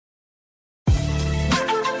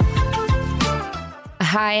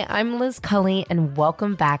Hi, I'm Liz Cully, and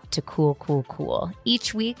welcome back to Cool, Cool, Cool.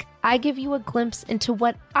 Each week, I give you a glimpse into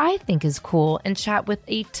what I think is cool and chat with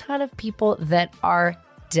a ton of people that are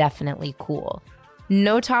definitely cool.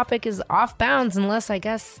 No topic is off bounds unless, I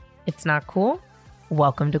guess, it's not cool.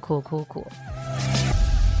 Welcome to Cool, Cool, Cool.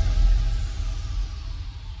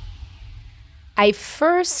 I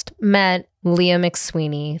first met Leah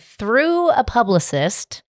McSweeney through a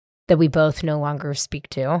publicist that we both no longer speak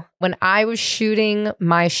to when I was shooting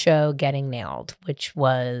my show Getting Nailed, which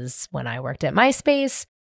was when I worked at MySpace,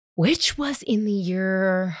 which was in the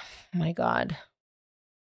year, oh my God,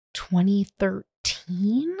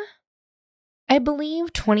 2013, I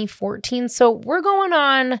believe, 2014. So we're going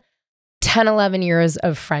on 10, 11 years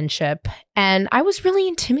of friendship. And I was really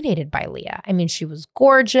intimidated by Leah. I mean, she was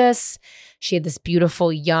gorgeous. She had this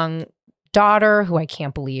beautiful young daughter who I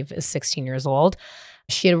can't believe is 16 years old.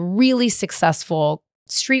 She had a really successful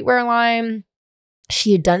streetwear line.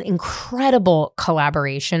 She had done incredible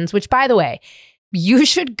collaborations, which, by the way, you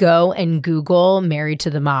should go and Google Married to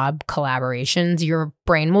the Mob collaborations. Your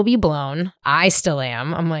brain will be blown. I still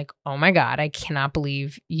am. I'm like, oh my God, I cannot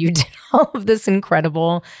believe you did all of this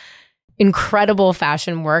incredible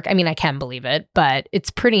fashion work. I mean, I can believe it, but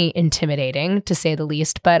it's pretty intimidating to say the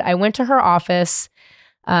least. But I went to her office.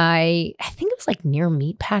 I think it was like near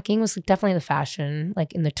Meatpacking. It was like definitely the fashion,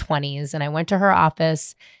 like in the 20s. And I went to her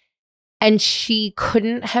office and she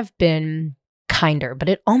couldn't have been kinder, but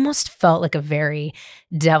it almost felt like a very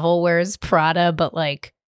Devil Wears Prada, but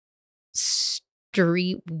like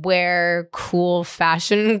streetwear, cool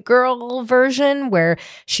fashion girl version where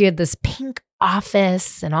she had this pink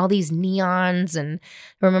office and all these neons. And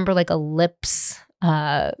I remember like a Lips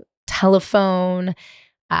telephone.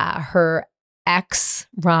 Her ex,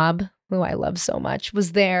 Rob, who I love so much,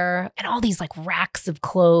 was there, and all these like racks of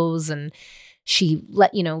clothes. And she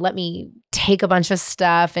let me take a bunch of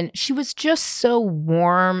stuff. And she was just so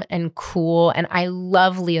warm and cool. And I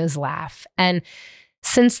love Leah's laugh. And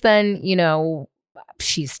since then,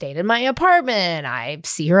 she stayed in my apartment. I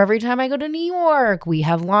see her every time I go to New York. We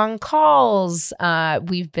have long calls.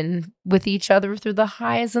 We've been with each other through the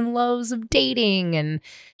highs and lows of dating. And,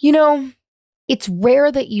 it's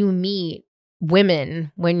rare that you meet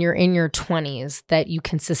women when you're in your 20s that you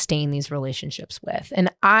can sustain these relationships with.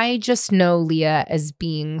 And I just know Leah as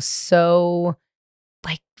being so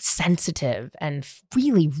like sensitive and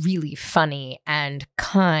really, really funny and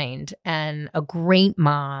kind and a great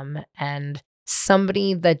mom and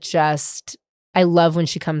somebody that just, I love when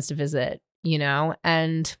she comes to visit,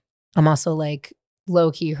 and I'm also like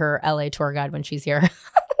low-key her LA tour guide when she's here.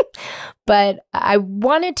 But I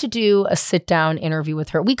wanted to do a sit-down interview with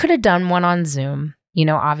her. We could have done one on Zoom.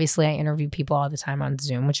 Obviously I interview people all the time on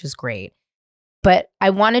Zoom, which is great. But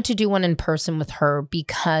I wanted to do one in person with her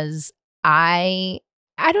because I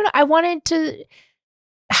don't know, I wanted to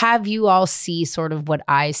have you all see sort of what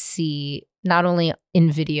I see, not only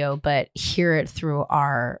in video, but hear it through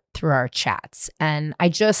our chats. And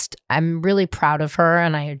I'm really proud of her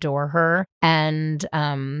and I adore her. And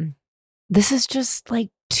this is just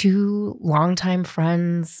like two longtime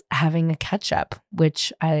friends having a catch up,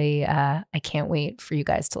 which I can't wait for you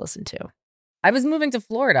guys to listen to. I was moving to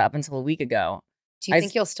Florida up until a week ago. Do you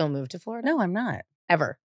think you'll still move to Florida? No, I'm not.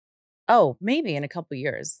 Ever? Oh, maybe in a couple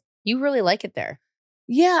years. You really like it there?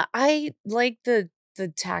 Yeah, I like the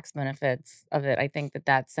tax benefits of it. I think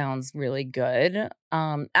that sounds really good.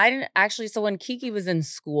 I didn't actually. So when Kiki was in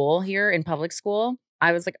school here in public school,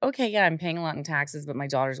 I was like, okay, yeah, I'm paying a lot in taxes, but my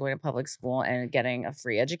daughter's going to public school and getting a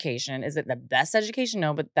free education. Is it the best education?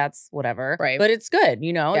 No, but that's whatever. Right. But it's good,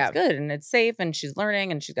 Yeah. It's good and it's safe and she's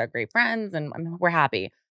learning and she's got great friends and we're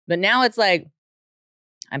happy. But now it's like,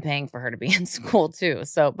 I'm paying for her to be in school too.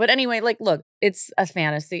 So, but anyway, like, look, it's a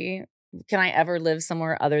fantasy. Can I ever live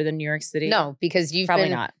somewhere other than New York City? No, because you've Probably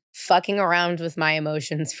been not. fucking around with my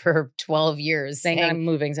emotions for 12 years. Saying I'm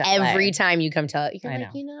moving to LA. Every time you come to LA, you're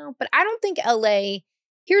like, but I don't think LA,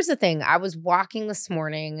 here's the thing. I was walking this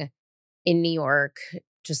morning in New York,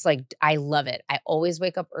 just like, I love it. I always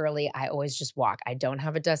wake up early. I always just walk. I don't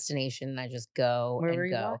have a destination. I just go. Where were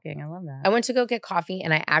you walking? I love that. I went to go get coffee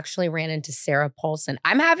and I actually ran into Sarah Paulson.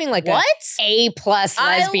 I'm having like what? A+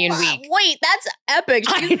 lesbian week. Wait, that's epic.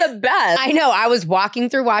 She's the best. I know. I was walking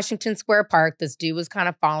through Washington Square Park. This dude was kind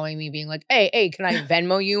of following me being like, hey, can I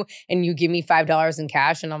Venmo you and you give me $5 in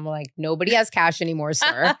cash? And I'm like, nobody has cash anymore,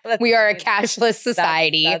 sir. We are a cashless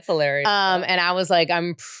society. That's hilarious. And I was like,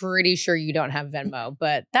 I'm pretty sure you don't have Venmo,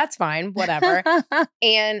 but that's fine, whatever.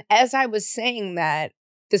 And as I was saying that,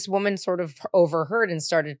 this woman sort of overheard and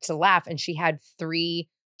started to laugh. And she had 3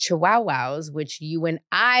 chihuahuas, which you and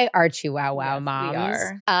I are chihuahua moms. We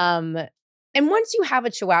are. And once you have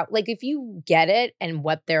a chihuahua, like if you get it and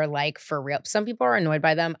what they're like for real, some people are annoyed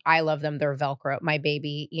by them. I love them. They're Velcro. My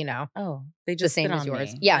baby, Oh, they the just sit same as on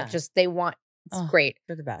yours. me. Yeah, just they want, it's Oh, great.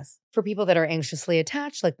 they're the best. For people that are anxiously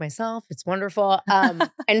attached, like myself, it's wonderful.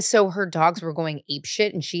 And so her dogs were going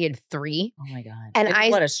apeshit and she had 3. Oh my God.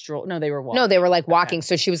 And What a stroll. No, they were walking. No, they were like walking.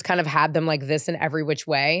 So she was kind of had them like this in every which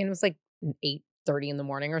way. And it was like 8:30 in the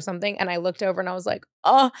morning or something. And I looked over and I was like,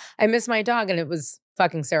 oh, I miss my dog. And it was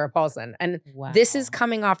fucking Sarah Paulson. And this is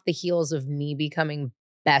coming off the heels of me becoming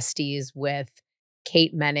besties with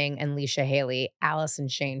Kate Menning and Leisha Haley, Alice and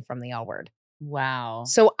Shane from the L Word. Wow.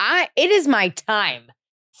 So it is my time.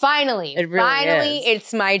 Finally. It really is.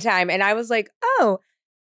 It's my time. And I was like, oh,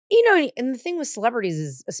 and the thing with celebrities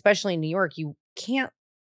is, especially in New York, you can't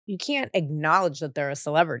acknowledge that they're a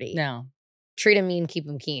celebrity. No. Treat them mean, keep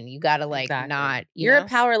them keen. You got to not. You're a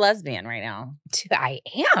power lesbian right now. I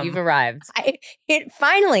am. You've arrived.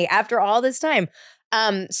 Finally, after all this time.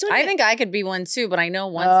 So I think I could be one too, but I know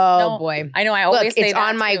once. Oh boy, I know. I always say it's that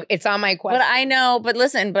on my too. It's on my question. But I know. But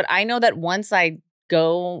listen. But I know that once I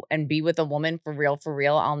go and be with a woman for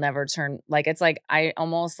real, I'll never turn. Like it's like I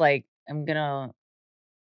almost like I'm gonna.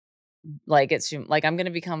 Like I'm gonna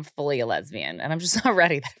become fully a lesbian, and I'm just not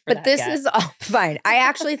ready for that. But this is all fine. I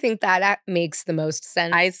actually think that makes the most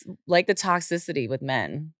sense. I like the toxicity with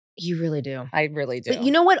men. You really do. I really do. But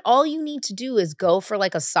you know what? All you need to do is go for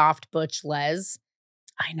like a soft butch les.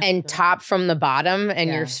 I know. And top from the bottom, and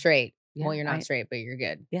you're straight. Yeah, well, you're not straight, but you're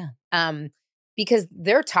good. Yeah. Because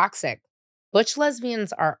they're toxic. Butch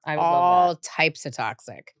lesbians are all types of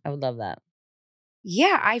toxic. I would love that.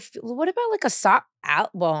 Yeah, what about like a soft out?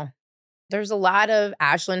 Well, there's a lot of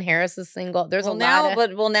Ashlyn Harris is single. There's a lot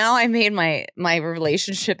of now I made my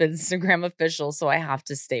relationship Instagram official, so I have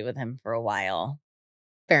to stay with him for a while.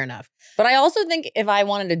 Fair enough. But I also think if I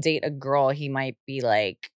wanted to date a girl, he might be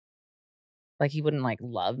like he wouldn't like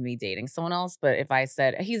love me dating someone else. But if I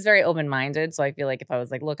said he's very open-minded, so I feel like if I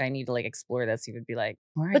was like, look, I need to like explore this, he would be like,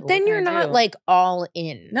 all right. But then you're not like all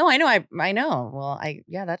in. No, I know. I know. Well,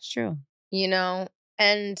 yeah, that's true.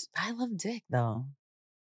 And I love dick though.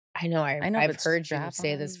 I know. I've heard you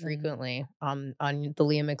say this frequently on the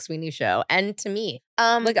Leah McSweeney show, and to me,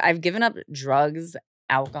 look, I've given up drugs,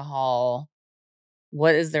 alcohol.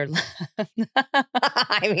 What is there left?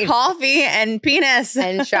 I mean, coffee and penis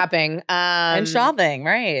and shopping, and shopping,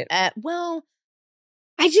 right? Well,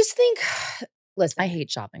 I just think. Listen, I hate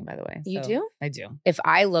shopping, by the way. You do? I do. If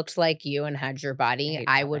I looked like you and had your body,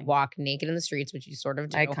 I would walk naked in the streets, which you sort of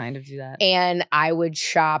do. I kind of do that. And I would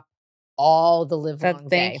shop all the live long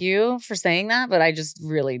day. Thank you for saying that, but I just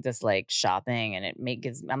really dislike shopping, and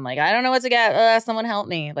I'm like, I don't know what to get. Someone help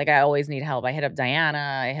me. Like I always need help. I hit up Diana.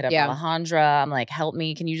 I hit up Alejandra. I'm like, help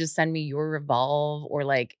me. Can you just send me your Revolve or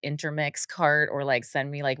like Intermix cart, or like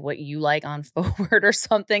send me like what you like on Forward or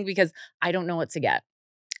something, because I don't know what to get.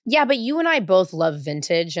 Yeah, but you and I both love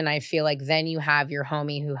vintage, and I feel like then you have your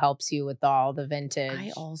homie who helps you with all the vintage.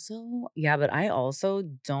 But I also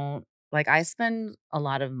don't, like I spend a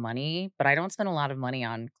lot of money, but I don't spend a lot of money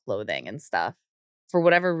on clothing and stuff. For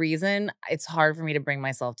whatever reason, it's hard for me to bring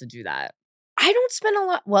myself to do that. I don't spend a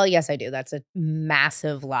lot. Well, yes, I do. That's a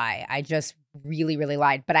massive lie. I just really, really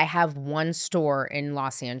lied. But I have one store in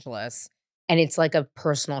Los Angeles, and it's like a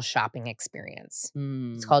personal shopping experience.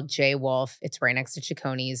 It's called J. Wolf. It's right next to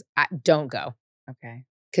Chiconi's. Don't go. Okay.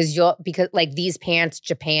 Because like these pants,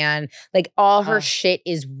 Japan, like all her shit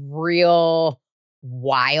is real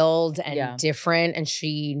wild and different. And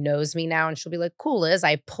she knows me now, and she'll be like, cool, Liz,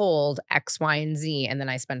 I pulled X, Y, and Z. And then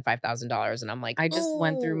I spend $5,000. And I'm like, I just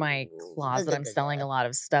went through my closet. I'm selling a lot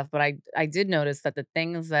of stuff, but I did notice that the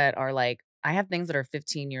things that are like, I have things that are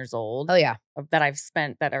 15 years old. Oh, yeah. That I've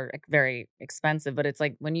spent that are very expensive. But it's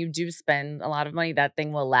like when you do spend a lot of money, that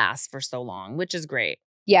thing will last for so long, which is great.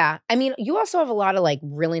 Yeah. I mean, you also have a lot of like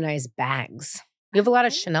really nice bags. You have a lot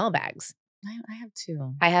of Chanel bags. I have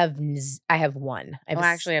 2. I have one. I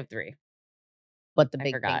actually have 3. What, the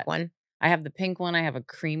big pink one? I have the pink one. I have a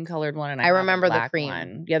cream colored one, and I remember the cream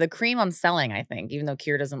one. Yeah, the cream I'm selling, I think, even though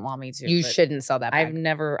Kier doesn't want me to. You shouldn't sell that bag.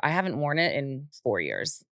 I haven't worn it in 4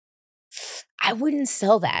 years. I wouldn't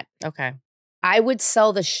sell that. Okay. I would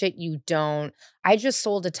sell the shit you don't. I just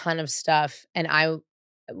sold a ton of stuff, and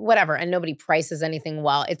whatever, and nobody prices anything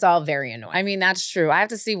well. It's all very annoying. I mean, that's true. I have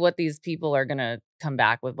to see what these people are going to come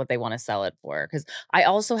back with, what they want to sell it for. Because I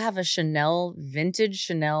also have a vintage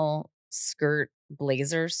Chanel skirt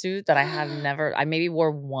blazer suit that I maybe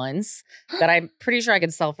wore once, that I'm pretty sure I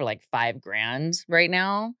could sell for like $5,000 right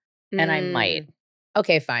now. And I might.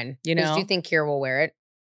 Okay, fine. Do you think Kier will wear it?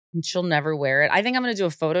 She'll never wear it. I think I'm going to do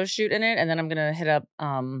a photo shoot in it, and then I'm going to hit up,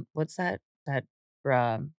 what's that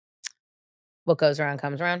What goes around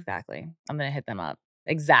comes around. Exactly. I'm going to hit them up.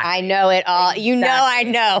 Exactly. I know it all. Exactly. You know I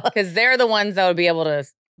know. Because they're the ones that would be able to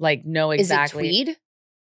like know exactly. Is it tweed?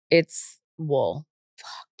 It's wool. Fuck,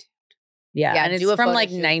 dude. Yeah, and it's from like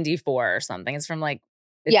 94 or something. It's from like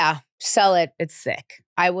sell it. It's sick.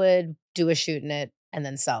 I would do a shoot in it and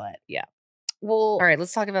then sell it. Yeah. Well, all right,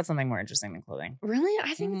 let's talk about something more interesting than clothing. Really?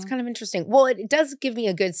 I think it's kind of interesting. Well, it does give me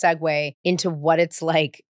a good segue into what it's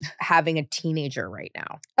like having a teenager right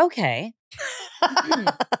now. Okay.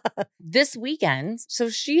 This weekend, so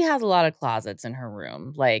she has a lot of closets in her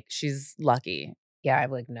room. Like, she's lucky. Yeah, I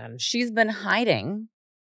have like none. She's been hiding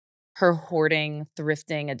her hoarding,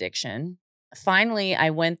 thrifting addiction. Finally,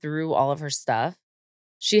 I went through all of her stuff.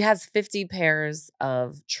 She has 50 pairs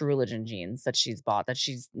of True Religion jeans that she's bought that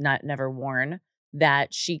she's never worn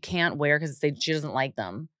that she can't wear because she doesn't like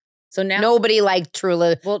them. So now nobody liked True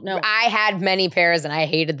Religion. Well, no, I had many pairs and I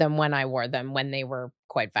hated them when I wore them when they were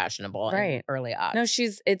quite fashionable in early odds. No,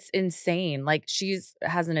 it's insane. Like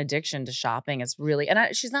has an addiction to shopping. It's really,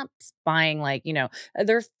 and she's not buying like,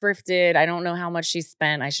 they're thrifted. I don't know how much she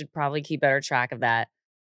spent. I should probably keep better track of that.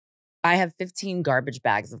 I have 15 garbage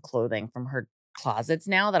bags of clothing from her closets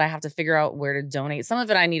now that I have to figure out where to donate. Some of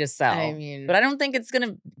it I need to sell. I mean, but I don't think it's going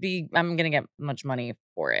to be, I'm going to get much money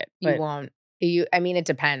for it. You won't. It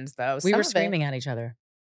depends though. We were screaming at each other.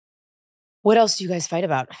 What else do you guys fight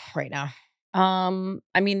about right now? That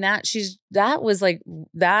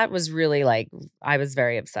was really like, I was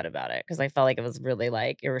very upset about it because I felt like it was really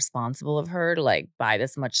like irresponsible of her to like buy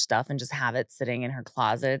this much stuff and just have it sitting in her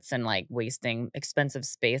closets and like wasting expensive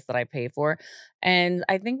space that I pay for. And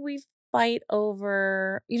I think we fight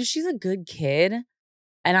over, she's a good kid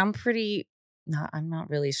and I'm not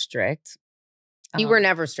really strict. You were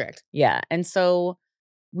never strict. Yeah. And so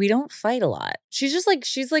we don't fight a lot. She's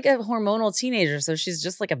like a hormonal teenager. So she's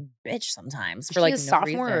just like a bitch sometimes for like a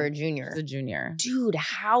sophomore or a junior? She's a junior. Dude,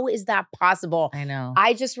 how is that possible? I know.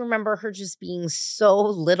 I just remember her just being so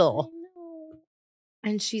little. I know.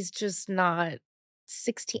 And she's just not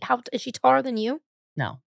 16. How is she taller than you?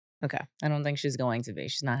 No. Okay. I don't think she's going to be.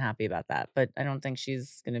 She's not happy about that. But I don't think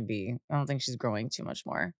she's going to be. I don't think she's growing too much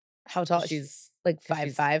more. How tall? She's like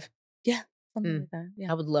 5'5"? Yeah. Something like that.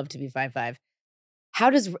 Yeah. I would love to be 5'5".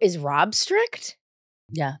 Is Rob strict?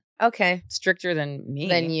 Yeah. Okay. Stricter than me.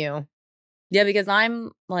 Than you. Yeah, because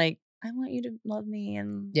I'm like, I want you to love me.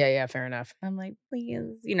 And yeah, fair enough. I'm like,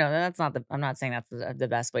 please, that's not I'm not saying that's the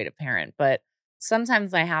best way to parent, but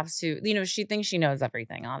sometimes I have to, she thinks she knows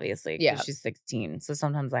everything, obviously. Yeah. She's 16. So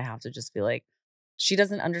sometimes I have to just feel like she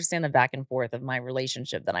doesn't understand the back and forth of my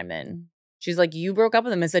relationship that I'm in. She's like, you broke up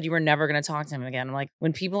with him and said you were never going to talk to him again. I'm like,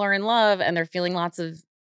 when people are in love and they're feeling lots of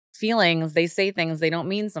feelings, they say things they don't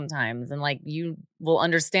mean sometimes. And like, you will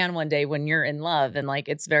understand one day when you're in love and like,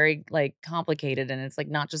 it's very like complicated and it's like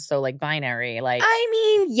not just so like binary. Like,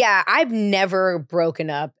 yeah, I've never broken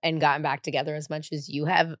up and gotten back together as much as you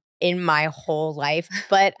have in my whole life.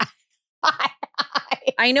 But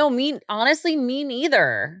I know honestly, me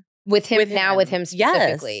neither. With him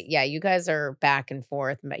specifically. Yes. Yeah, you guys are back and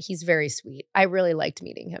forth, but he's very sweet. I really liked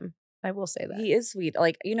meeting him. I will say that. He is sweet.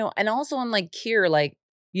 Like, and also I'm like, Kier, like,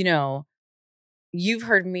 you've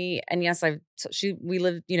heard me, and yes, she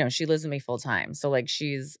lives with me full time. So like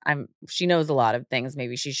she knows a lot of things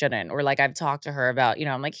maybe she shouldn't. Or like I've talked to her about,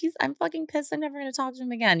 I'm like, I'm fucking pissed. I'm never going to talk to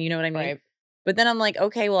him again. You know what I mean? Right. But then I'm like,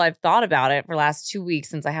 okay, well, I've thought about it for the last 2 weeks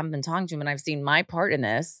since I haven't been talking to him and I've seen my part in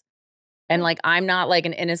this. And like, I'm not like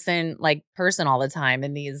an innocent like person all the time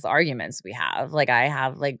in these arguments we have. Like I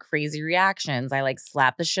have like crazy reactions. I like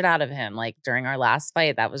slap the shit out of him. Like during our last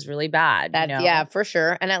fight, that was really bad. Yeah, for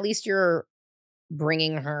sure. And at least you're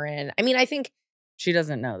bringing her in. I think she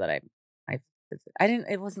doesn't know that I didn't.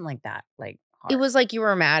 It wasn't like that. Like hard. It was like you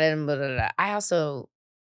were mad at him. Blah, blah, blah. I also,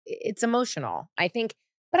 it's emotional. I think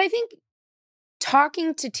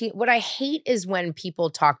talking to what I hate is when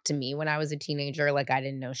people talk to me when I was a teenager like I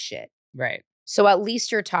didn't know shit. Right. So at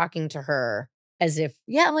least you're talking to her as if.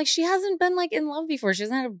 Yeah, like she hasn't been like in love before. She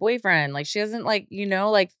hasn't had a boyfriend. Like she hasn't like,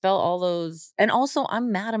 like felt all those. And also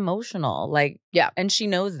I'm mad emotional. Like, yeah. And she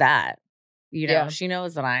knows that, she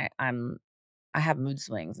knows that I have mood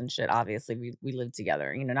swings and shit. Obviously we live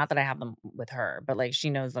together, not that I have them with her, but like she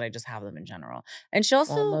knows that I just have them in general. And she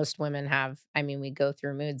also. Well, most women have, we go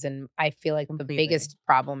through moods and I feel like the biggest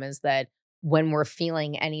problem is that when we're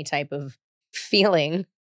feeling any type of feeling,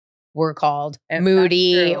 we're called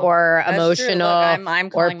moody or emotional. Look, I'm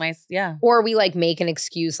calling or we like make an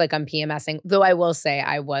excuse like I'm PMSing. Though I will say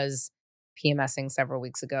I was PMSing several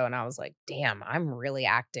weeks ago and I was like, damn, I'm really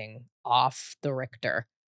acting off the Richter.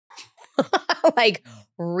 like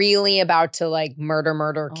really about to like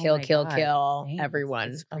murder, Oh kill, my kill, God. kill Thanks. everyone.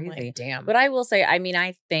 It's I'm crazy. like, damn. But I will say, I mean,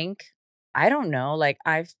 I think, I don't know. Like,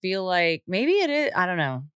 I feel like maybe it is. I don't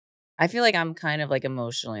know. I feel like I'm kind of like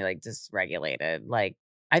emotionally like dysregulated. Like,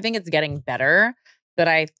 I think it's getting better, but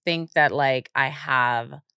I think that like I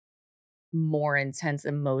have more intense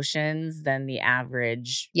emotions than the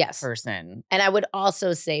average Yes. person. And I would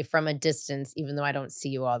also say from a distance, even though I don't see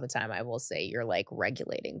you all the time, I will say you're like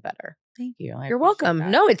regulating better. Thank you. You're welcome.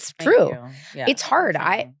 No, it's Thank true. you. Yeah, It's hard. I'm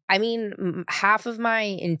trying. I mean, half of my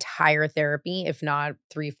entire therapy, if not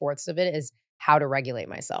 3/4 of it, is how to regulate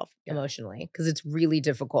myself emotionally because it's really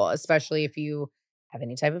difficult, especially if you have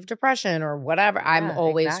any type of depression or whatever. I'm Yeah,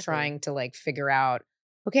 always exactly. trying to like figure out,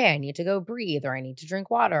 okay, I need to go breathe or I need to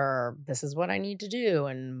drink water or this is what I need to do.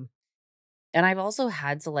 And I've also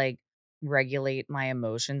had to like regulate my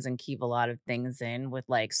emotions and keep a lot of things in with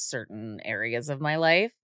like certain areas of my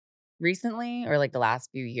life recently or like the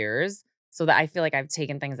last few years. So that I feel like I've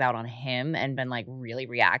taken things out on him and been like really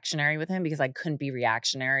reactionary with him because I couldn't be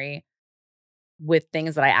reactionary with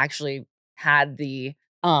things that I actually had the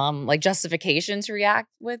like justification to react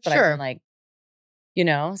with. But I've been sure. like,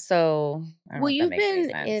 so I don't know Well, if that you've makes any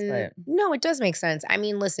been sense, but no, it does make sense. I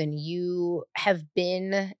mean, listen, you have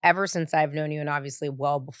been, ever since I've known you, and obviously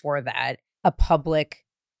well before that, a public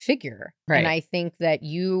figure. And right. I think that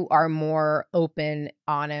you are more open,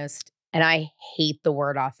 honest, and I hate the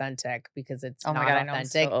word authentic because it's Oh my not God, I know I'm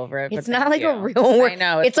so authentic. over it, but It's not thank like a you. real word. I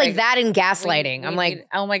know. It's like that in we gaslighting. I'm like, need,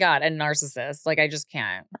 oh my God, and narcissist. Like I just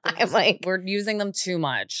can't. I'm like, We're using them too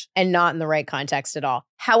much. and not in the right context at all.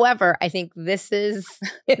 However, I think this is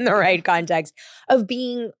in the right context of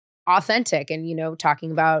being authentic and,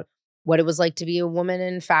 talking about what it was like to be a woman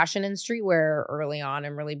in fashion and streetwear early on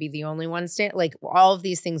and really be the only one like all of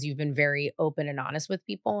these things you've been very open and honest with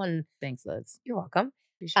people and Thanks, Liz. you're welcome.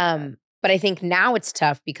 Appreciate that. But I think now it's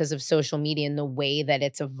tough because of social media and the way that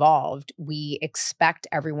it's evolved. We expect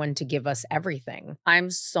everyone to give us everything.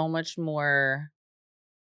 I'm so much more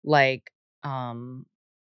like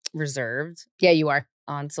reserved Yeah, you are.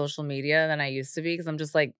 on social media than I used to be because I'm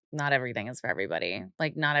just like, not everything is for everybody.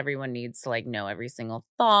 Like, not everyone needs to like know every single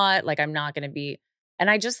thought. Like, I'm not going to be, and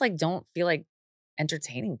I just like don't feel like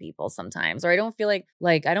entertaining people sometimes, or I don't feel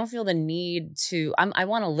like I don't feel the need to. I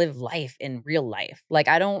want to live life in real life. Like,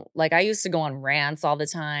 I don't like. I used to go on rants all the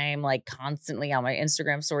time, like constantly on my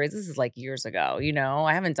Instagram stories. This is like years ago.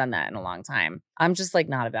 I haven't done that in a long time. I'm just like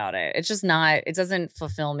not about it. It's just not. It doesn't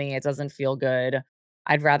fulfill me. It doesn't feel good.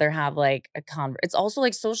 I'd rather have like it's also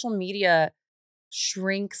like social media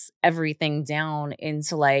shrinks everything down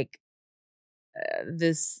into like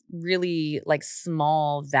this really like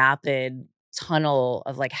small, vapid tunnel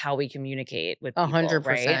of like how we communicate with people, right?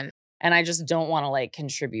 100%. And I just don't want to like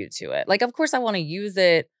contribute to it. Like, of course, I want to use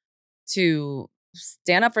it to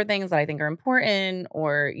stand up for things that I think are important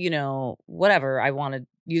or, whatever I want to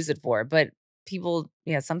use it for. But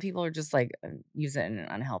some people are just like use it in an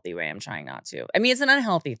unhealthy way. I'm trying not to. I mean, it's an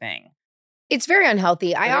unhealthy thing. It's very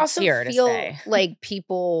unhealthy. I also feel stay. like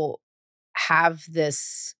people have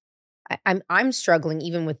this. I'm struggling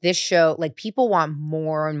even with this show. Like people want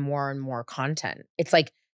more and more and more content. It's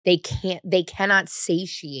like they cannot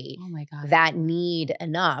satiate Oh my God. that need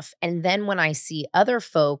enough. And then when I see other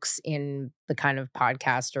folks in the kind of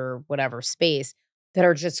podcast or whatever space that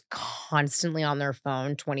are just constantly on their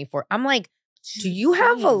phone 24, I'm like, do you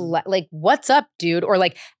have like, what's up, dude? Or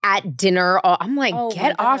like at dinner, I'm like,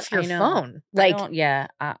 get off your phone. Like,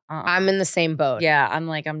 I'm in the same boat. Yeah, I'm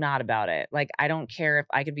like, I'm not about it. Like, I don't care if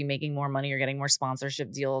I could be making more money or getting more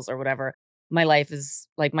sponsorship deals or whatever. My life is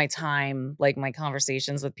like my time, like my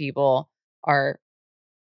conversations with people are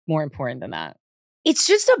more important than that. It's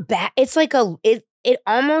just it's like it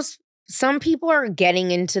almost, some people are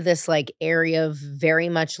getting into this like area of very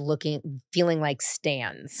much feeling like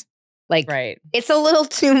stans. Like, right. It's a little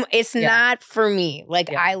too, it's not for me.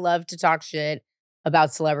 Like, Yeah. I love to talk shit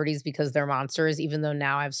about celebrities because they're monsters, even though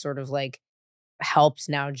now I've sort of like helped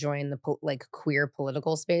now join the like queer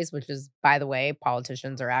political space, which is, by the way,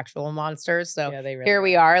 politicians are actual monsters. So they really here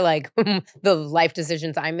we are, like the life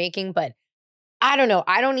decisions I'm making. But I don't know.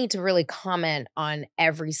 I don't need to really comment on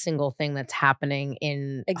every single thing that's happening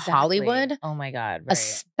in Hollywood. Oh my God. Right.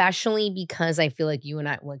 Especially because I feel like you and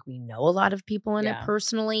I, like we know a lot of people in it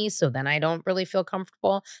personally. So then I don't really feel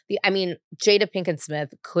comfortable. Jada Pinkett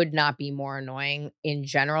Smith could not be more annoying in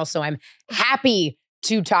general. So I'm happy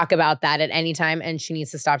to talk about that at any time. And she needs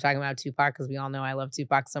to stop talking about Tupac because we all know I love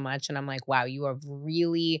Tupac so much. And I'm like, wow, you have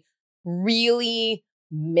really, really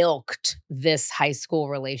milked this high school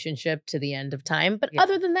relationship to the end of time. But Yeah.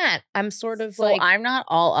 other than that, I'm sort of So like, I'm not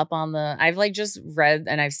all up on I've like just read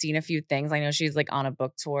and I've seen a few things. I know she's like on a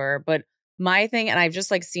book tour, but my thing, and I've just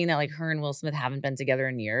like seen that like her and Will Smith haven't been together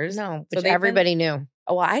in years. no, So which they've been, everybody knew.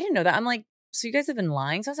 oh, I didn't know that. I'm like, so you guys have been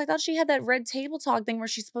lying to us? I thought she had that red table talk thing where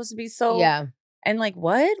she's supposed to be so, Yeah, and like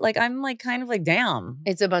what? Like I'm like kind of like, damn.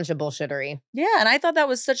 it's a bunch of bullshittery. Yeah. And I thought that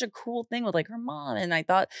was such a cool thing with like her mom. And I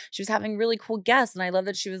thought she was having really cool guests. And I love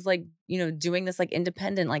that she was like, you know, doing this like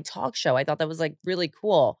independent like talk show. I thought that was like really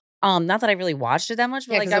cool. Not that I really watched it that much,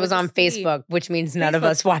 but Yeah, like because I it was would on just see- Facebook, which means none of Facebook.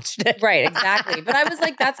 us watched it. Right, exactly. But I was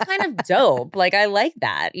like, that's kind of dope. Like, I like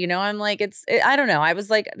that. You know, I'm like, I don't know. I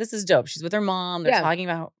was like, this is dope. She's with her mom. They're Yeah. talking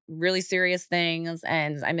about really serious things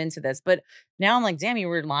and I'm into this. But now I'm like, damn, you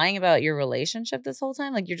were lying about your relationship this whole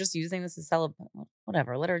time. Like, you're just using this to celebrate.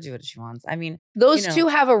 Whatever. Let her do what she wants. I mean, Those you know, two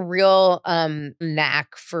have a real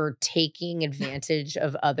knack for taking advantage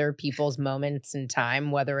of other people's moments in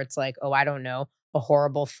time, whether it's like, oh, I don't know, a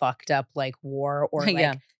horrible fucked up like war or like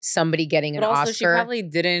Yeah. somebody getting an but also Oscar. she probably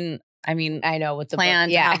didn't. I mean, I know with the plan book.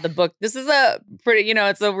 to Yeah. have the book. This is a pretty, you know,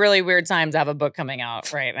 it's a really weird time to have a book coming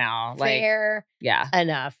out right now. Like, Fair yeah.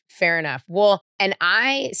 enough. Fair enough. Well, and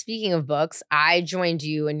speaking of books, I joined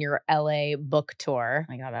you in your LA book tour.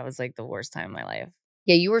 Oh my God, that was like the worst time of my life.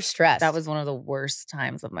 Yeah, you were stressed. That was one of the worst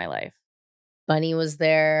times of my life. Bunny was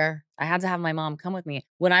there. I had to have my mom come with me.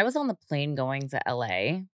 When I was on the plane going to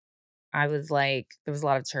LA, I was like, there was a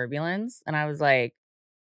lot of turbulence. And I was like,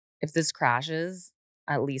 if this crashes,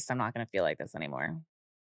 at least I'm not going to feel like this anymore.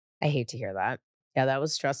 I hate to hear that. Yeah, that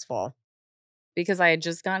was stressful. Because I had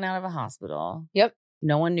just gotten out of a hospital. Yep.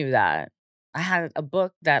 No one knew that. I had a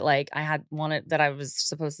book that like I had wanted that I was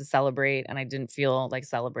supposed to celebrate and I didn't feel like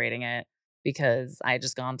celebrating it because I had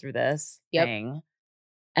just gone through this thing.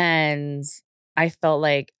 And I felt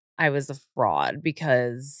like I was a fraud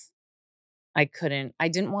because I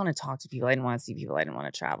didn't want to talk to people. I didn't want to see people. I didn't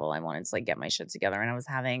want to travel. I wanted to like get my shit together. And I was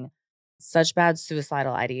having such bad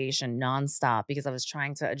suicidal ideation nonstop because I was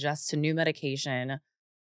trying to adjust to new medication.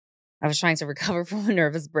 I was trying to recover from a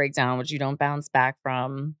nervous breakdown, which you don't bounce back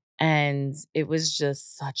from. And it was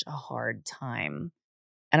just such a hard time.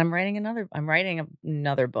 And I'm writing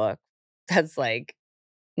another book that's like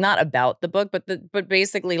not about the book, but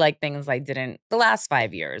basically like things I didn't the last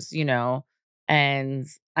 5 years, you know. And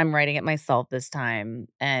I'm writing it myself this time.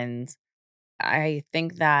 And I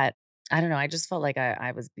think that I don't know. I just felt like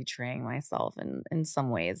I was betraying myself in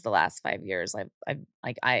some ways the last 5 years.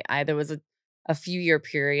 I there was a few year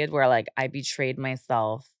period where like I betrayed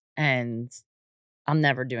myself and I'm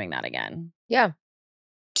never doing that again. Yeah.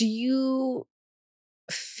 Do you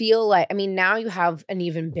feel like, I mean, now you have an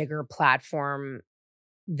even bigger platform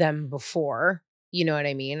than before. You know what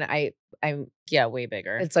I mean? I'm Yeah, way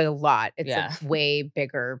bigger. It's like a lot. It's Yeah. a way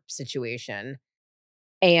bigger situation.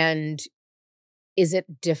 And is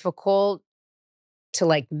it difficult to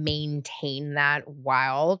like maintain that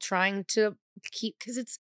while trying to keep, because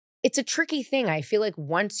it's a tricky thing. I feel like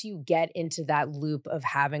once you get into that loop of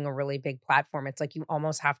having a really big platform, it's like you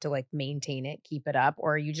almost have to like maintain it, keep it up,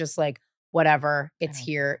 or are you just like, whatever, it's don't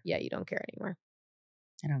here. Yeah, you don't care anymore.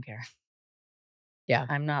 I don't care. Yeah.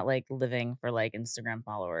 I'm not like living for like Instagram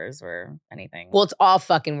followers or anything. Well, it's all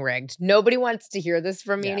fucking rigged. Nobody wants to hear this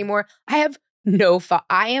from me Yeah. anymore. I have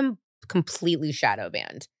I am completely shadow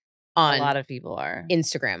banned on a lot of people are.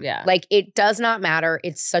 Instagram. Yeah. Like it does not matter.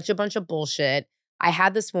 It's such a bunch of bullshit. I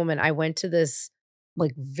had this woman, I went to this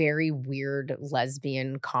like very weird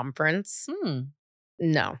lesbian conference.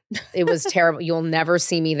 No, it was terrible. You'll never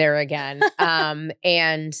see me there again.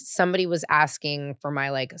 And somebody was asking for my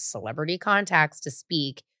like celebrity contacts to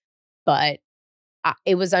speak, but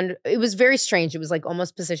it was very strange. It was like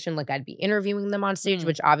almost positioned like I'd be interviewing them on stage,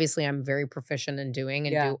 which obviously I'm very proficient in doing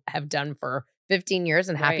and have done for 15 years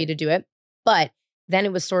and happy to do it. But then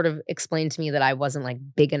it was sort of explained to me that I wasn't like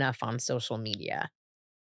big enough on social media.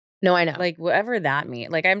 No, I know. Like whatever that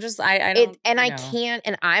means. Like I'm just I don't I can't,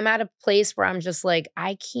 and I'm at a place where I'm just like,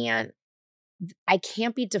 I can't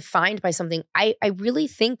be defined by something. I really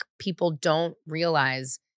think people don't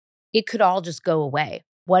realize it could all just go away.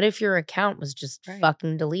 What if your account was just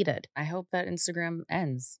fucking deleted? I hope that Instagram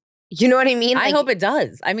ends. You know what I mean? I hope it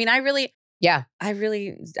does. I mean, I hope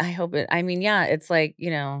it. I mean, yeah, it's like,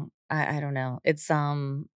 you know, I don't know. It's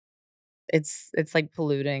like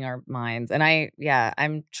polluting our minds. And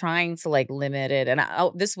I'm trying to like limit it. And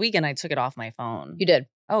this weekend I took it off my phone. You did?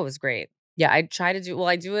 Oh, it was great. Yeah, I try to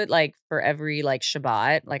I do it like for every like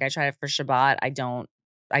Shabbat. Like I try it for Shabbat.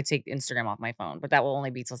 I take Instagram off my phone, but that will only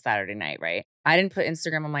be till Saturday night, right? I didn't put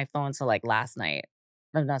Instagram on my phone till like last night.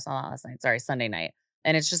 No, it's not last night. Sorry, Sunday night.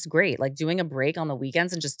 And it's just great. Like doing a break on the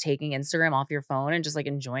weekends and just taking Instagram off your phone and just like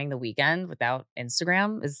enjoying the weekend without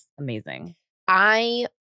Instagram is amazing. I've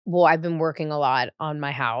been working a lot on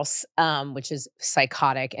my house, which is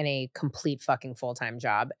psychotic and a complete fucking full-time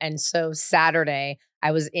job. And so Saturday,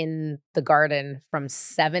 I was in the garden from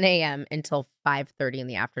 7 a.m. until 5:30 in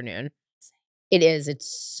the afternoon. It's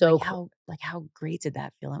so cool. How great did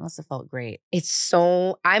that feel? That must have felt great.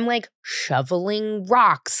 I'm like shoveling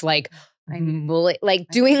rocks, like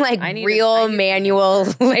doing real manual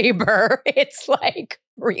labor. It's like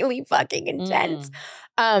really fucking intense.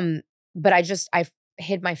 But I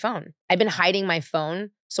hid my phone. I've been hiding my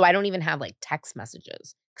phone, so I don't even have like text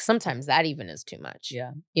messages. Sometimes that even is too much.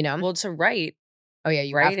 Yeah. You know? Well, to write. Oh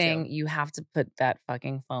yeah, writing, you have to put that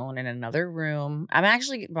fucking phone in another room.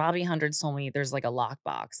 Bobby Hundreds told me there's like a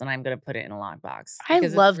lockbox, and I'm gonna put it in a lockbox. I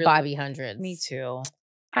love Bobby Hundreds. Me too.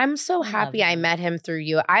 I'm so happy I met him through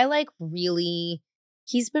you.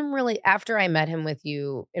 He's been really, after I met him with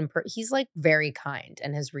you, he's like very kind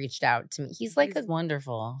and has reached out to me. He's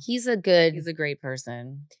wonderful. He's a great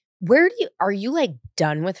person. Are you like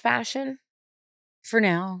done with fashion? For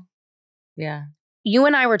now. Yeah. You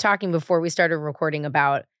and I were talking before we started recording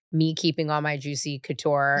about me keeping all my Juicy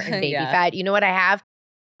Couture and Baby Fat. You know what I have?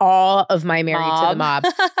 All of my Married to the Mob.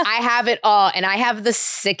 I have it all. And I have the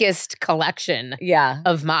sickest collection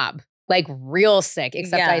of Mob. Like real sick.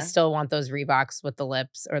 Except I still want those Reeboks with the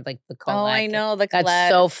lips or like the colette. Oh, I know. The colette.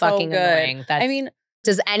 That's so fucking annoying.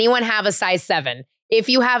 Does anyone have a size 7? If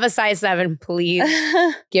you have a size 7, please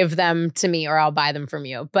give them to me or I'll buy them from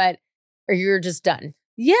you. Or you're just done.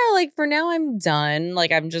 Yeah, like for now I'm done.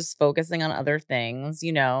 Like I'm just focusing on other things,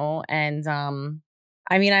 you know? And I'm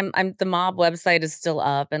the Mob website is still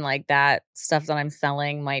up, and like that stuff that I'm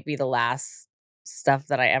selling might be the last stuff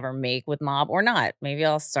that I ever make with Mob or not. Maybe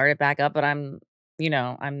I'll start it back up, but I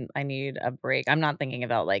need a break. I'm not thinking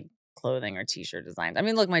about like clothing or t-shirt designs. I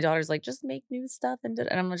mean, look, my daughter's like, just make new stuff and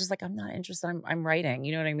I'm just like, I'm not interested. I'm writing.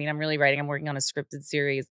 You know what I mean? I'm really writing. I'm working on a scripted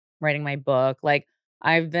series, writing my book. Like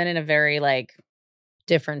I've been in a very like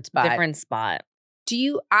different spot.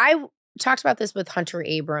 I talked about this with Hunter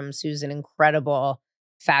Abrams, who's an incredible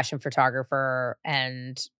fashion photographer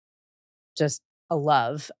and just a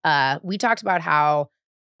love. We talked about how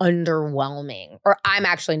underwhelming, or I'm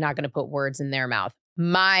actually not going to put words in their mouth.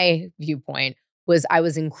 My viewpoint was I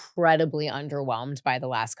was incredibly underwhelmed by the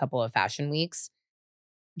last couple of fashion weeks.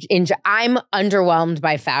 I'm underwhelmed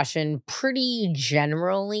by fashion pretty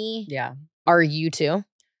generally. Yeah. Are you too?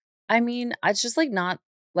 I mean, it's just like not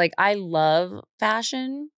like I love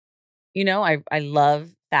fashion. You know, I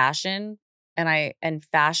love fashion and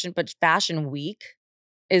fashion, but fashion week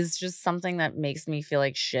is just something that makes me feel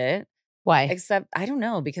like shit. Why? Except I don't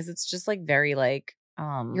know, because it's just like very like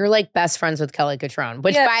you're like best friends with Kelly Cutrone,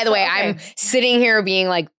 which by the way, I'm sitting here being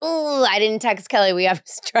like, oh, I didn't text Kelly. We have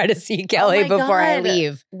to try to see Kelly before I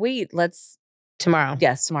leave. Wait, tomorrow.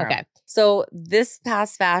 Yes, tomorrow. Okay. So this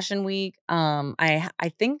past fashion week,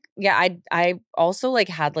 I think, I also like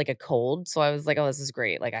had like a cold. So I was like, oh, this is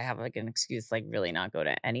great. Like I have like an excuse to like really not go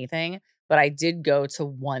to anything. But I did go to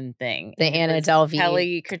one thing. The Anna Delvey.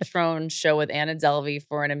 Kelly Cutrone show with Anna Delvey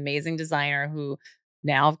for an amazing designer who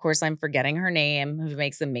now, of course, I'm forgetting her name, who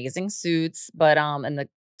makes amazing suits. But and the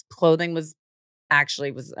clothing was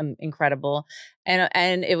incredible,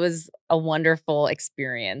 and it was a wonderful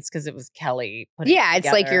experience because it was Kelly putting it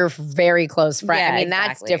it's like your very close friend. Yeah, I mean,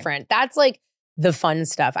 that's different. That's like the fun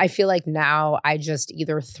stuff. I feel like now I just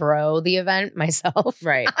either throw the event myself,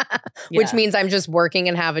 right? Which means I'm just working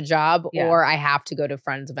and have a job, or I have to go to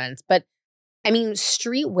friends' events. But I mean,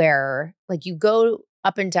 streetwear, like you go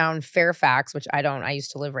up and down Fairfax, which I don't. I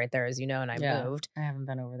used to live right there, as you know, and I moved. I haven't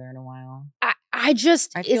been over there in a while. Is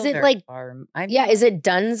it like far. Is it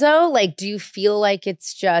donezo? Like, do you feel like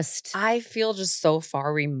it's just I feel just so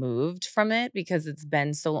far removed from it because it's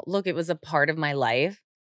been so look, it was a part of my life.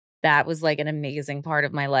 That was like an amazing part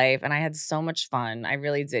of my life. And I had so much fun. I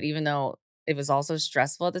really did, even though it was also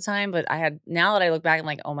stressful at the time. But now that I look back, I'm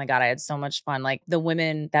like, oh my God, I had so much fun. Like the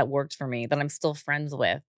women that worked for me that I'm still friends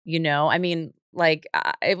with, you know, I mean, like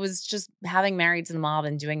it was just having Married to the Mob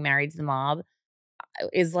and doing Married to the Mob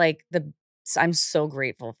is like I'm so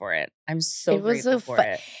grateful for it. I'm so grateful for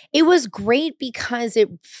it. It was great because it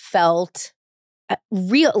felt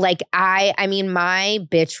real. Like I mean, my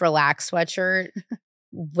bitch relax sweatshirt,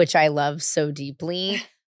 which I love so deeply,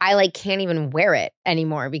 I like can't even wear it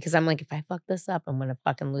anymore because I'm like, if I fuck this up, I'm gonna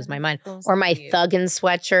fucking lose my mind. Or my thuggin'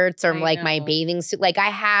 sweatshirts, or like my bathing suit. Like I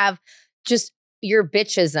have just your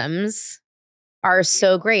bitchisms are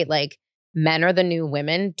so great. Like men are the new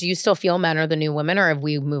women. Do you still feel men are the new women, or have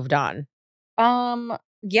we moved on?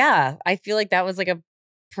 Yeah, I feel like that was like a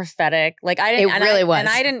prophetic. Like I It didn't, really was. and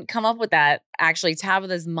I didn't come up with that. Actually,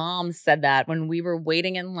 Tabitha's mom said that when we were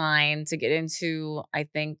waiting in line to get into, I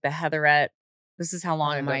think, the Heatherette. This is how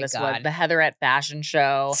long ago this was. The Heatherette fashion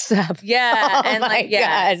show. Stop. Yeah, Oh and my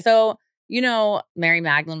God. So Mary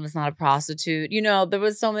Magdalene was not a prostitute. There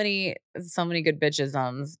was so many good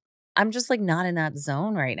bitchisms. I'm just like not in that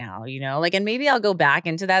zone right now. Like, and maybe I'll go back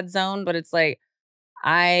into that zone, but it's like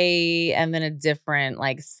I am in a different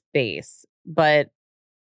like space. But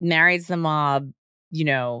Married to the Mob,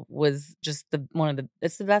 was just one of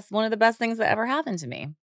the best things that ever happened to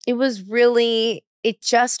me. It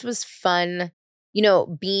just was fun,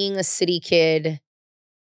 being a city kid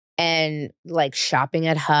and like shopping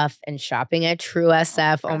at Huff and shopping at True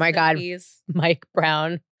SF. Oh my God, Mike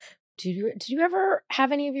Brown. Did you ever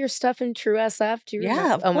have any of your stuff in True SF? Do you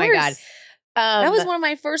remember? Of course. My God. That was one of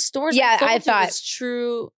my first stores. Yeah, I thought it was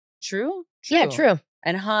True. Yeah, True.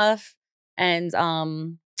 And Huff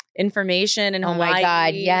and Information and Hawaii. Oh my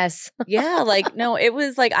God, yes. Yeah, like no, it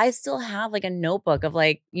was like I still have like a notebook of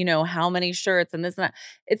like, how many shirts and this and that.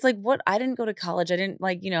 It's like I didn't go to college. I didn't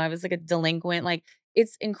I was like a delinquent. Like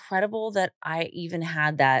it's incredible that I even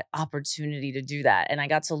had that opportunity to do that. And I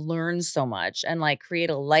got to learn so much and like create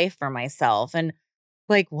a life for myself. And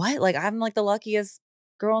like what? Like I'm like the luckiest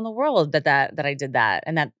girl in the world that I did that.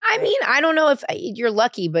 And that I mean, I don't know if you're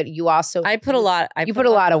lucky, but you also I put a lot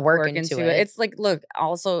of work into it. It's like, look,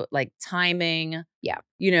 also like timing, yeah,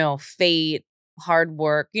 fate, hard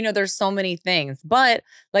work, there's so many things, but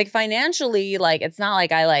like financially, like, it's not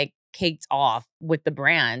like I like caked off with the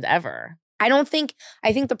brand ever. I think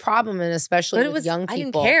the problem, and especially with young people. I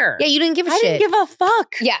didn't care. Yeah, you didn't give a shit. I didn't give a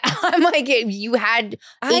fuck. Yeah, I'm like, you had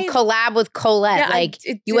a collab with Colette.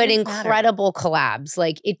 You had incredible collabs.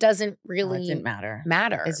 Like, it doesn't really it didn't matter.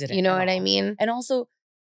 It didn't you know what I mean? And also,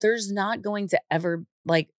 there's not going to ever,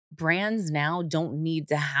 like, brands now don't need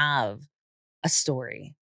to have a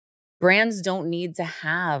story. Brands don't need to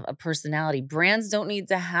have a personality. Brands don't need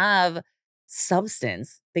to have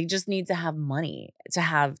substance. They just need to have money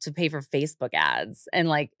to pay for Facebook ads and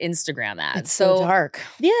like Instagram ads. It's so dark.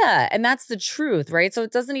 Yeah. And that's the truth, right? So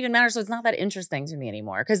it doesn't even matter. So it's not that interesting to me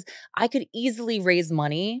anymore because I could easily raise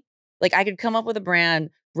money. Like I could come up with a brand,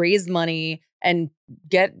 raise money and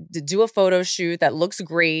do a photo shoot that looks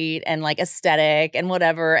great and like aesthetic and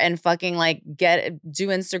whatever and fucking like do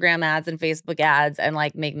Instagram ads and Facebook ads and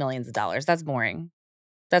like make millions of dollars. That's boring.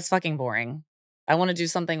 That's fucking boring. I want to do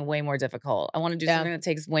something way more difficult. I want to do something that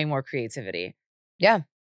takes way more creativity. Yeah.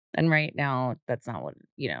 And right now, that's not what,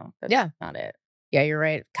 that's not it. Yeah, you're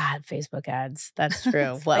right. God, Facebook ads. That's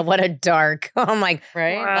true. What a dark. I'm like,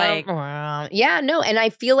 right? Yeah, no. And I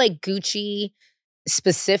feel like Gucci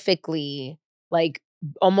specifically, like,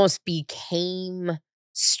 almost became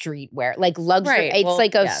streetwear, like luxury. Right. It's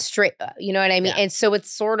like a straight, you know what I mean? Yeah. And so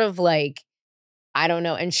it's sort of like, I don't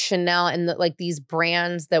know. And Chanel and like these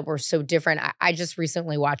brands that were so different. I just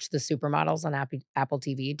recently watched The Supermodels on Apple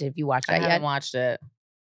TV. Have you watched that yet? I haven't watched it.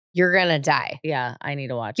 You're going to die. Yeah, I need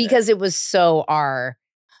to watch it. Because it was so our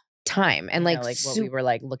time. And like what we were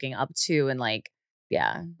like looking up to and like,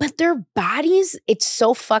 yeah. But their bodies, it's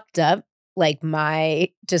so fucked up. Like my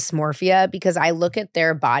dysmorphia, because I look at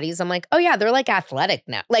their bodies. I'm like, oh yeah, they're like athletic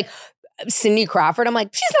now. Like Cindy Crawford, I'm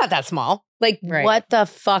like, she's not that small. Like, what the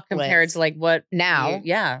fuck? Compared to like what now?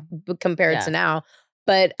 Compared to now.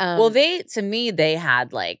 But they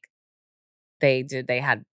had like, they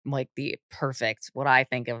had like the perfect, what I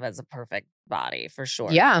think of as a perfect body for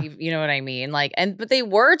sure. Yeah. You know what I mean? Like, but they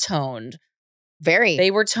were toned. They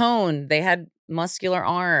were toned. They had muscular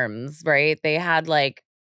arms, right? They had like,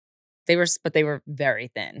 but they were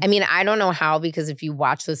very thin. I mean, I don't know how, because if you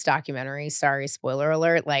watch this documentary, sorry, spoiler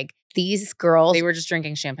alert, like these girls. They were just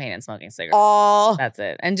drinking champagne and smoking cigarettes. That's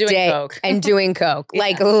it. And doing coke. And doing coke.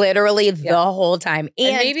 Like literally the whole time.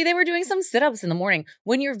 And maybe they were doing some sit-ups in the morning.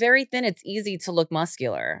 When you're very thin, it's easy to look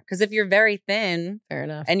muscular. Because if you're very thin, fair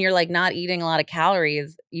enough, and you're like not eating a lot of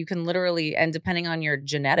calories, you can literally, and depending on your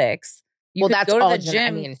genetics, you could go to the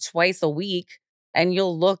gym twice a week and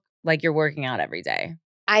you'll look like you're working out every day.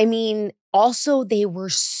 I mean, also, they were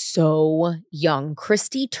so young.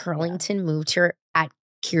 Christy Turlington moved here at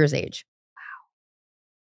Kier's age. Wow.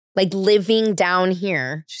 Like living down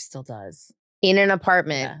here. She still does. In an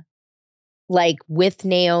apartment. Like with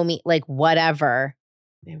Naomi, like whatever.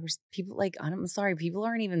 There was people like, I'm sorry, people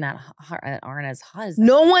aren't even that hot, aren't as hot as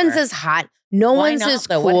no one's as hot. No one's as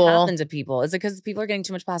cool. What happened to people? Is it because people are getting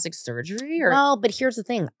too much plastic surgery? Or? Well, but here's the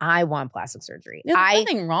thing. I want plastic surgery. There's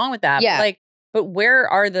nothing wrong with that. Yeah. But where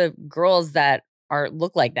are the girls that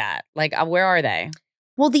look like that? Like, where are they?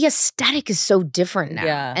 Well, the aesthetic is so different now.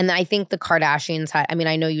 Yeah. And I think the Kardashians had, I mean,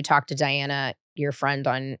 I know you talked to Diana, your friend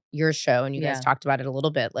on your show and you guys Yeah. talked about it a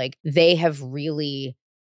little bit. Like they have really,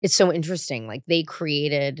 it's so interesting. Like they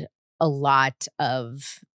created a lot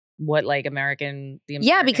of What like American?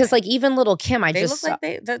 yeah, because like even little Kim, I They just look saw,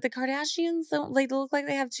 like the Kardashians don't like. They look like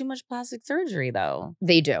they have too much plastic surgery though.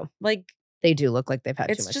 they do. Like They do look like they've had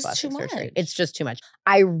too it's much just plastic too surgery. much. It's just too much.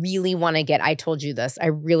 I really want to get, I told you this, I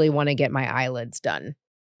really want to get my eyelids done.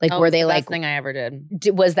 Like were it's they the like, best thing I ever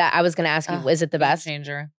did. was that, I was going to ask you, was it the Game best?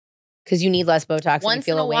 changer? Because you need less Botox and you Once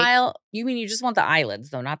feel in a awake. while, you mean you just want the eyelids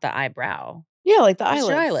though, not the eyebrow. Yeah, like the Just eyelids.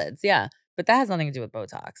 your eyelids, yeah. But that has nothing to do with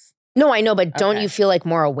Botox. No, I know, but don't Okay. you feel like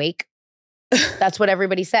more awake? That's what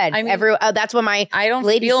everybody said. I mean, that's what my I don't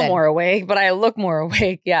lady feel said. more awake, but I look more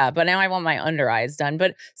awake. Yeah. But now I want my under eyes done.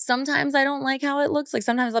 But sometimes I don't like how it looks. Like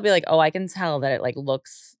sometimes I'll be like, oh, I can tell that it like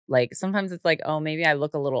looks like sometimes it's like, oh, maybe I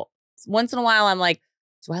look a little. Once in a while, I'm like,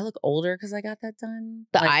 do I look older because I got that done?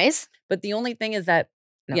 The Like, eyes? But the only thing is that,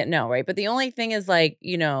 No. right? But the only thing is like,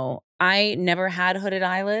 I never had hooded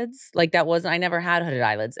eyelids. Like I never had hooded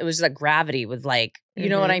eyelids. It was just that gravity was like, you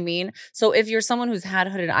know what I mean? So if you're someone who's had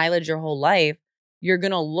hooded eyelids your whole life, you're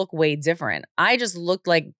going to look way different. I just looked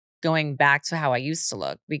like going back to how I used to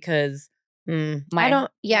look because my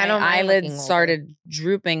eyelids started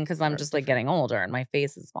drooping because I'm just like getting older and my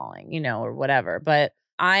face is falling, or whatever. But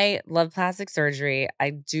I love plastic surgery.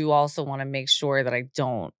 I do also want to make sure that I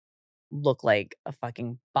don't look like a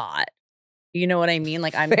fucking bot. You know what I mean?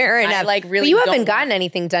 Like I'm fair enough. I like really. But you haven't gotten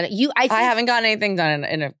anything done. I haven't gotten anything done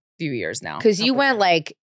in a few years now. Because you went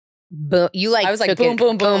like, boom. You like I was like took boom, it,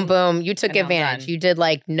 boom, boom, boom. You took and I'm advantage. done. You did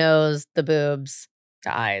like nose, the boobs,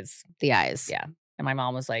 the eyes. Yeah. And my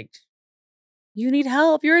mom was like, "You need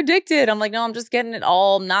help. You're addicted." I'm like, "No, I'm just getting it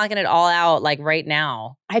all, knocking it all out like right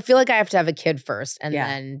now." I feel like I have to have a kid first and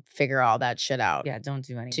then figure all that shit out. Yeah, don't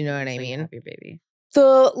do anything. Do you know what I until you mean? have your baby.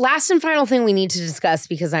 The last and final thing we need to discuss,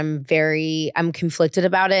 because I'm conflicted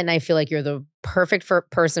about it, and I feel like you're the perfect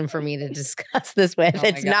person for me to discuss this with. Oh my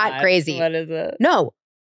It's not God. crazy. What is it? No,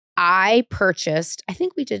 I purchased, I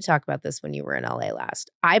think we did talk about this when you were in LA last.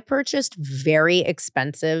 I purchased very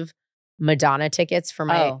expensive Madonna tickets for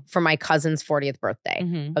my cousin's 40th birthday.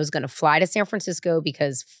 Mhm. I was going to fly to San Francisco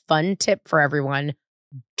because, fun tip for everyone,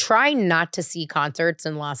 try not to see concerts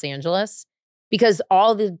in Los Angeles because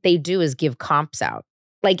all they do is give comps out.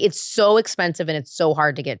 Like it's so expensive and it's so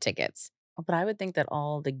hard to get tickets. But I would think that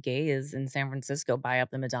all the gays in San Francisco buy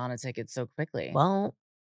up the Madonna tickets so quickly. Well,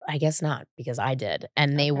 I guess not because I did.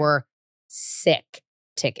 And they were sick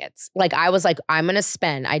tickets. Like I was like, I'm going to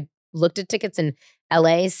spend, I looked at tickets in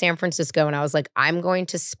LA, San Francisco, and I was like, I'm going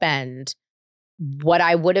to spend what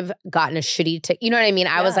I would have gotten a shitty ticket. You know what I mean?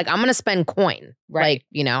 I was like, I'm going to spend coin. Right.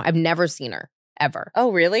 Like, I've never seen her ever.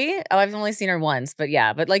 Oh, really? Oh, I've only seen her once, but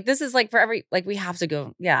yeah. But like, this is like for every, like we have to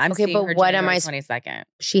go. Yeah, I'm seeing her what am January I 22nd.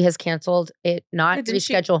 She has canceled it, not Yeah, didn't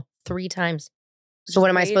she- reschedule 3 times. So Just what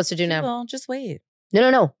am I wait. supposed to do She now? will. Just wait.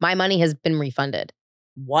 No. My money has been refunded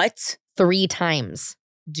What? 3 times.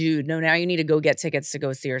 Dude, no, now you need to go get tickets to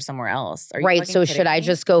go see her somewhere else. Are you Right. fucking So kidding should I me?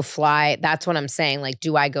 just go fly? That's what I'm saying. Like,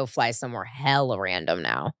 do I go fly somewhere hella random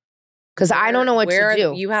now? Because I don't know what to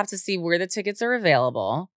do. You have to see where the tickets are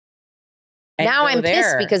available. and Now go I'm pissed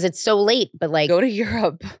there. because it's so late. But like, Go to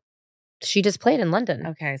Europe. she just played in London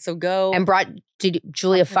Okay, so go. and brought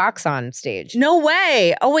Julia Fox on stage. No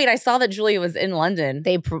way. Oh, wait, I saw that Julia was in London.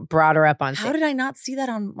 They brought her up on stage. How did I not see that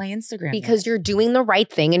on my Instagram? Because you're doing the right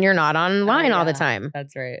thing and you're not online all the yeah. time.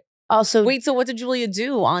 That's right. Also, Wait, so what did Julia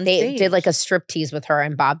do on they stage? did like a strip tease with her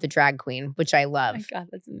and Bob the drag queen, which I Oh love. my God,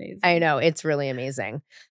 that's amazing. I know. It's really amazing.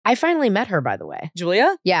 I finally met her, by the way.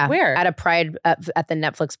 Julia? Yeah. Where? At a Pride, at the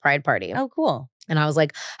Netflix Pride party. Oh, cool. And I was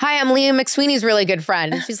like, hi, I'm Leah McSweeney's really good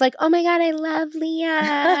friend. And she's like, oh my God, I love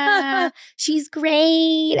Leah. She's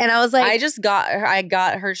great. And I was like, I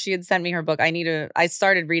got her. She had sent me her book. I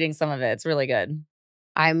started reading some of it. It's really good.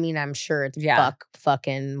 I mean, I'm sure it's Yeah.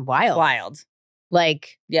 fucking wild. Wild.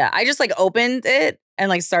 Like, Yeah. I just like opened it and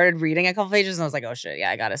like started reading a couple pages and I was like, oh shit. Yeah,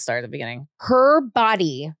 I got to start at the beginning. her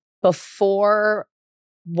body before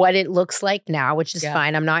what it looks like now, which is Yeah.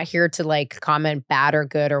 fine. I'm not here to like comment bad or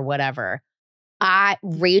good or whatever.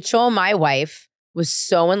 Rachel, my wife, was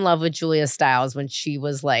so in love with Julia Stiles when she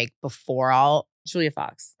was like before all, Julia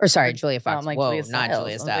Fox. Julia Fox. I'm like, Whoa, Julia not Stiles.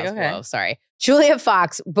 Julia I was Stiles. like, okay. Whoa, sorry. Julia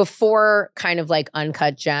Fox, before kind of like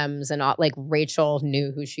Uncut Gems and all, like Rachel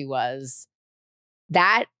knew who she was.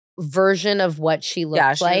 That version of what she looked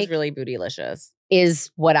Yeah, she like was really bootylicious. is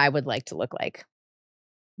what I would like to look like.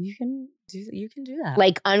 You can do that.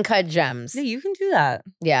 Like Uncut Gems. yeah, you can do that.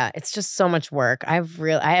 Yeah, it's just so much work. I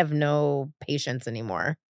have no patience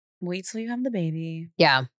anymore. Wait till you have the baby.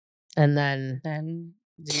 Yeah. And then Then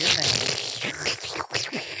do your thing.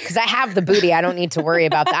 Because I have the booty. I don't need to worry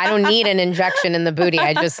about that. I don't need an injection in the booty.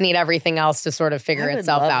 I just need everything else to sort of figure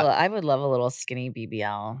itself out. I would love a little skinny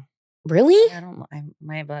BBL. Really?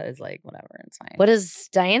 My butt is like, whatever, it's fine. What does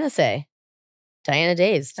Diana say? Diana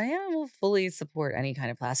Dazed. Diana will fully support any kind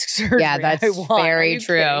of plastic surgery. Yeah, that's very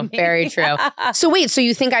true. Very true. So wait, so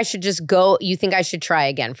you think I should just go, you think I should try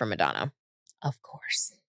again for Madonna? Of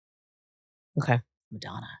course. Okay.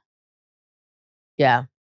 Madonna. Yeah.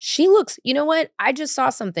 She looks, you know what? I just saw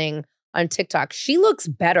something on TikTok. She looks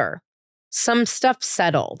better. Some stuff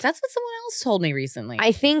settled. That's what someone else told me recently.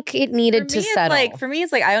 I think it needed to settle. For me,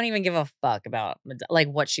 it's like, I don't even give a fuck about like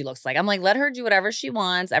what she looks like. I'm like, let her do whatever she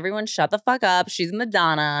wants. Everyone shut the fuck up. She's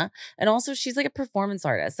Madonna. And also she's like a performance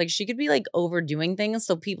artist. Like she could be like overdoing things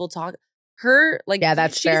so people talk. Her, like, yeah,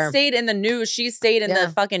 that's fair. She stayed in the news. She stayed in the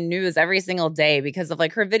fucking news every single day because of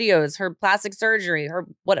like her videos, her plastic surgery, her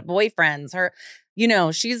boyfriends, her, you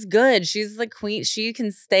know, she's good. She's the queen.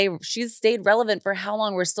 She's stayed relevant for how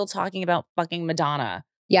long? We're still talking about fucking Madonna.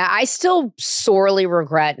 Yeah, I still sorely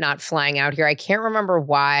regret not flying out here. I can't remember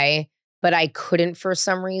why, but I couldn't for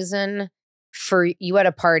some reason. For you at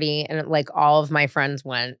a party and like all of my friends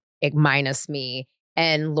went, minus me.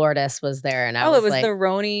 And Lourdes was there, and I was it was like, the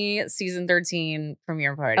Roni season 13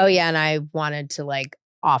 premiere party. Oh yeah, and I wanted to like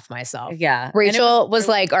off myself. Yeah, Rachel was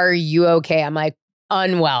like, "Are you okay?" I'm like,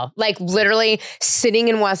 unwell, like literally sitting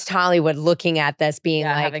in West Hollywood, looking at this, being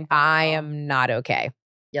like, "I am not okay."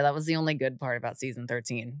 Yeah, that was the only good part about season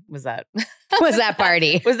 13. Was that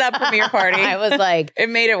party? Was that premiere party? I was like, it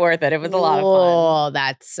made it worth it. It was a lot of fun. Oh,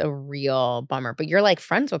 that's a real bummer. But you're like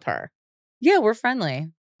friends with her. Yeah, we're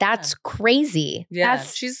friendly. That's crazy. Yeah,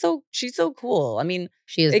 she's so cool. I mean,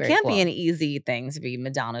 she is. It can't be an easy thing to be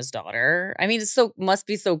Madonna's daughter. I mean, must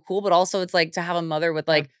be so cool, but also it's like to have a mother with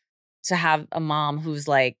like to have a mom who's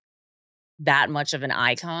like that much of an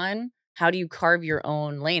icon. How do you carve your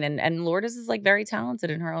own lane? And Lourdes is like very talented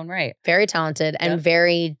in her own right. Very talented and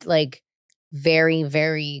very like very,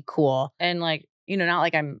 very cool. And like, you know, not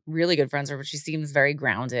like I'm really good friends with her, but she seems very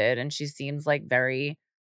grounded and she seems like very.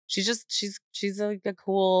 She's like a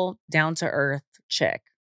cool, down to earth chick.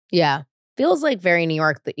 Yeah. Feels like very New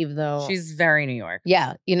York, even though she's very New York.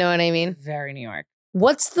 Yeah. You know what I mean? Very New York.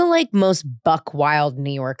 What's the like most buck wild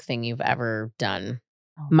New York thing you've ever done?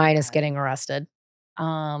 Minus getting arrested.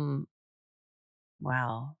 Wow.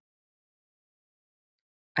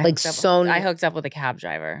 I hooked up with a cab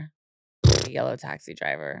driver, a yellow taxi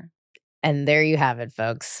driver. And there you have it,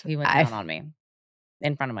 folks. He went down on me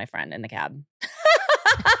in front of my friend in the cab.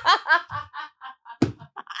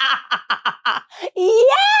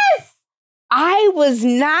 Yes! I was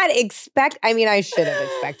not I mean, I should have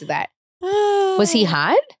expected that. Was he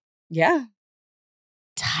hot? Yeah.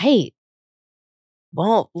 Tight.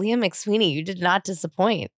 Well, Leah McSweeney, you did not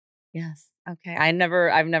disappoint. Yes. Okay. I've never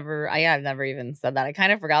even said that. I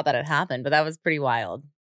kind of forgot that it happened, but that was pretty wild.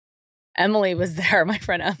 Emily was there, my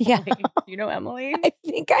friend Emily. Yeah. You know Emily? I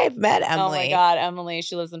think I've met Emily. Oh my God, Emily.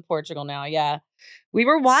 She lives in Portugal now. Yeah. We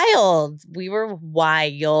were wild.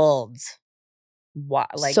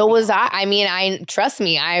 So was I. I mean, trust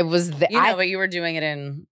me, I was there. But you were doing it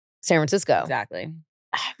in San Francisco. Exactly.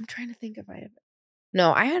 I'm trying to think if I have.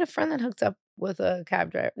 No, I had a friend that hooked up with a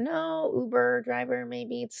cab driver. No, Uber driver,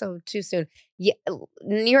 maybe. It's so too soon. Yeah,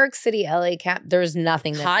 New York City, LA cab. There's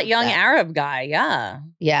nothing. Hot young Arab guy. Yeah.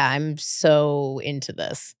 Yeah, I'm so into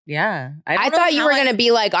this. Yeah. I thought you were going to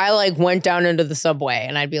be like, I like went down into the subway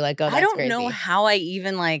and I'd be like, oh, that's I don't crazy. know how I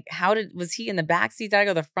even like, was he in the back seat? Did I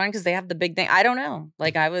go to the front? Because they have the big thing. I don't know.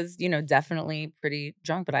 Like I was, definitely pretty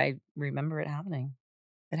drunk, but I remember it happening.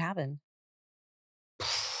 It happened.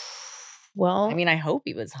 Well, I mean, I hope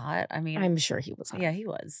he was hot. I mean, I'm sure he was hot. Yeah, he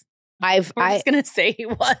was. I'm just going to say he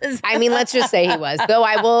was. I mean, let's just say he was. Though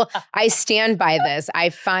I stand by this. I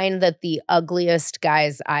find that the ugliest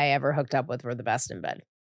guys I ever hooked up with were the best in bed.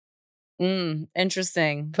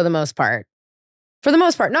 Interesting. For the most part.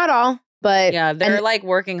 Not all, but. Yeah, they're like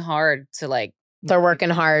working hard to like. They're working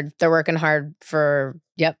hard. They're working hard for,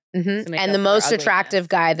 yep. Mm-hmm. And the most attractive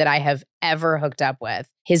guy that I have ever hooked up with,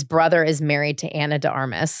 his brother is married to Anna de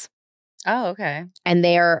Armas. Oh, okay. And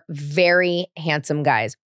they are very handsome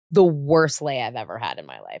guys. The worst lay I've ever had in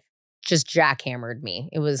my life. Just jackhammered me.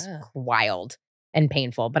 It was wild and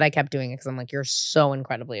painful, but I kept doing it because I'm like, you're so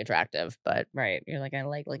incredibly attractive. But right, you're like, I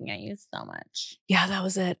like looking at you so much. Yeah, that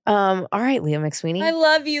was it. All right, Leah McSweeney. I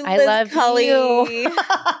love you, Liz love Cully. You.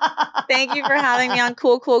 Thank you for having me on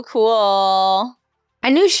Cool. I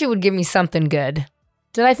knew she would give me something good.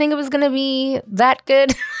 Did I think it was going to be that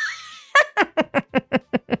good?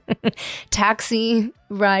 Taxi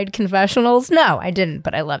ride confessionals? No, I didn't,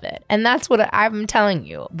 but I love it. And that's what I'm telling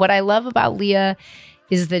you. What I love about Leah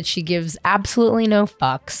is that she gives absolutely no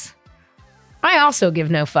fucks. I also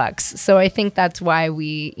give no fucks. So I think that's why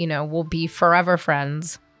we, will be forever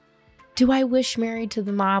friends. Do I wish Married to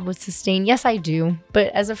the Mob would sustain? Yes, I do.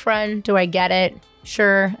 But as a friend, do I get it?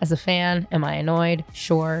 Sure. As a fan, am I annoyed?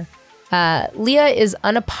 Sure. Leah is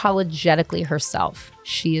unapologetically herself.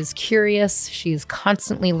 She is curious. She is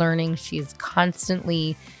constantly learning. She is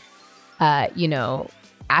constantly,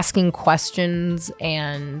 asking questions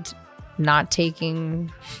and not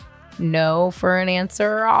taking no for an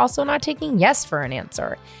answer, also not taking yes for an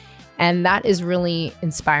answer. And that is really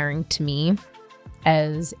inspiring to me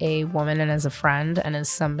as a woman and as a friend and as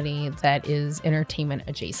somebody that is entertainment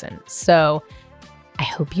adjacent. So I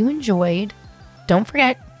hope you enjoyed. Don't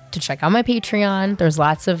forget to check out my Patreon. There's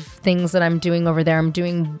lots of things that I'm doing over there. I'm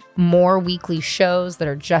doing more weekly shows that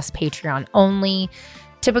are just Patreon only.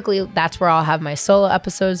 Typically, that's where I'll have my solo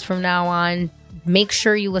episodes from now on. Make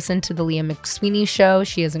sure you listen to the Leah McSweeney show.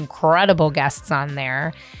 She has incredible guests on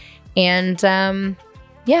there. And join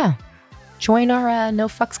our No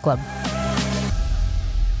Fucks Club.